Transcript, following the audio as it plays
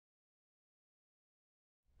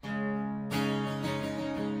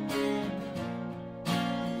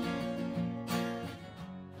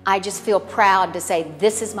I just feel proud to say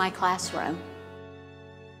this is my classroom.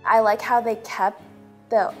 I like how they kept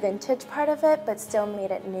the vintage part of it, but still made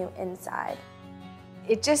it new inside.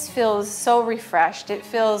 It just feels so refreshed. It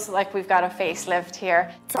feels like we've got a facelift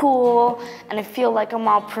here. It's cool, and I feel like I'm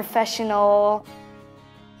all professional.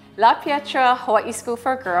 La Pietra Hawaii School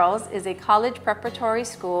for Girls is a college preparatory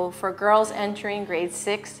school for girls entering grades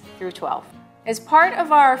 6 through 12. As part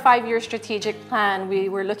of our 5-year strategic plan, we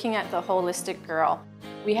were looking at the holistic girl.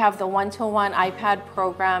 We have the one-to-one iPad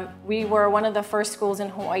program. We were one of the first schools in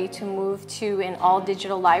Hawaii to move to an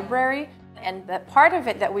all-digital library. And the part of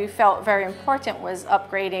it that we felt very important was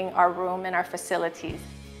upgrading our room and our facilities.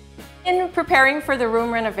 In preparing for the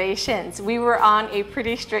room renovations, we were on a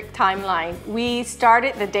pretty strict timeline. We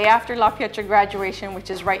started the day after La Pietra graduation,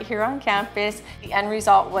 which is right here on campus. The end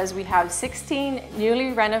result was we have 16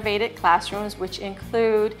 newly renovated classrooms, which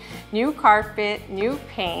include new carpet, new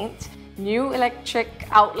paint, new electric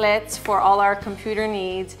outlets for all our computer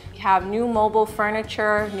needs. We have new mobile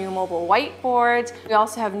furniture, new mobile whiteboards. We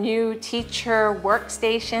also have new teacher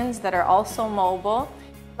workstations that are also mobile.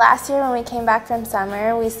 Last year when we came back from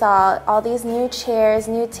summer, we saw all these new chairs,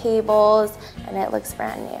 new tables, and it looks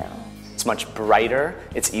brand new. It's much brighter,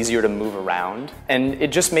 it's easier to move around, and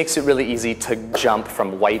it just makes it really easy to jump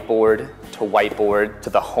from whiteboard to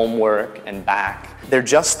the homework and back. They're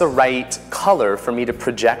just the right color for me to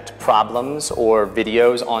project problems or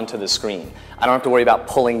videos onto the screen. I don't have to worry about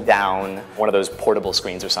pulling down one of those portable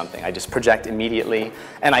screens or something. I just project immediately,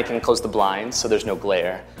 and I can close the blinds so there's no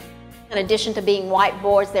glare. In addition to being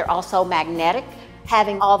whiteboards, they're also magnetic.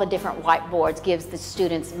 Having all the different whiteboards gives the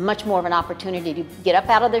students much more of an opportunity to get up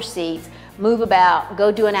out of their seats, move about,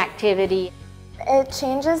 go do an activity. It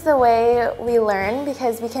changes the way we learn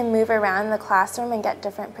because we can move around the classroom and get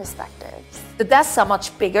different perspectives. The desks are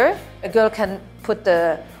much bigger. A girl can put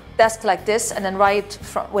the desk like this and then write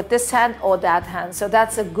with this hand or that hand. So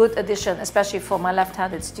that's a good addition, especially for my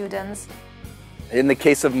left-handed students. In the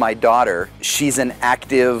case of my daughter, she's an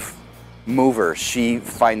active mover. She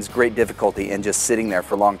finds great difficulty in just sitting there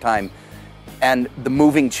for a long time, and the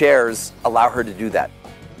moving chairs allow her to do that.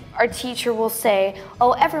 Our teacher will say,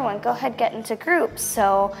 oh, everyone go ahead, get into groups.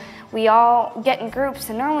 So we all get in groups,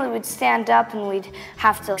 and normally we'd stand up and we'd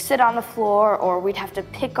have to sit on the floor, or we'd have to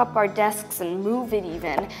pick up our desks and move it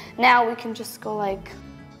even. Now we can just go like,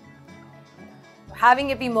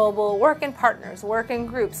 having it be mobile, work in partners, work in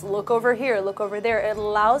groups, look over here, look over there. It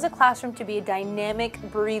allows a classroom to be a dynamic,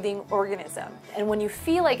 breathing organism. And when you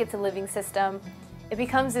feel like it's a living system, it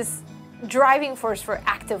becomes this driving force for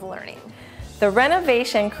active learning. The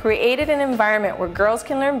renovation created an environment where girls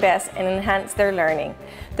can learn best and enhance their learning.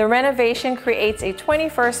 The renovation creates a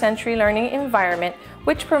 21st century learning environment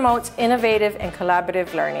which promotes innovative and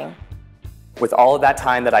collaborative learning. With all of that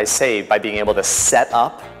time that I saved by being able to set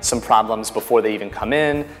up some problems before they even come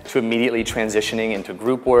in, to immediately transitioning into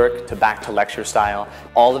group work, to back to lecture style,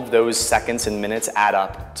 all of those seconds and minutes add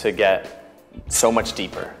up to get so much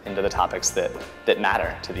deeper into the topics that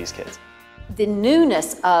matter to these kids. The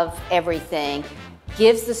newness of everything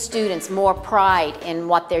gives the students more pride in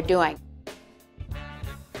what they're doing.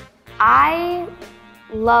 I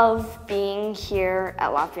love being here at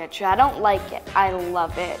La Pietra. I don't like it, I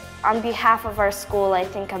love it. On behalf of our school, I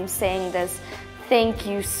think I'm saying this, thank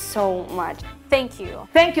you so much. Thank you.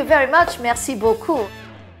 Thank you very much, merci beaucoup.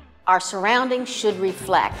 Our surroundings should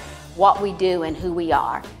reflect what we do and who we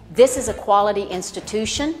are. This is a quality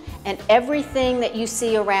institution, and everything that you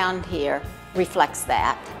see around here reflects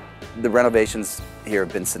that. The renovations here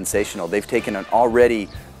have been sensational. They've taken an already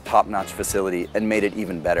top-notch facility and made it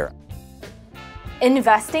even better.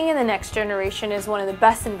 Investing in the next generation is one of the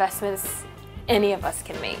best investments any of us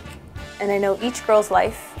can make. And I know each girl's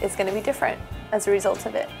life is going to be different as a result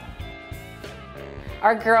of it.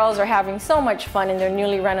 Our girls are having so much fun in their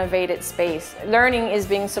newly renovated space. Learning is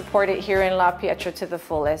being supported here in La Pietra to the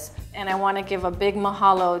fullest. And I want to give a big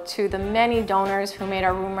mahalo to the many donors who made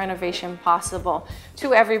our room renovation possible.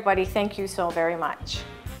 To everybody, thank you so very much.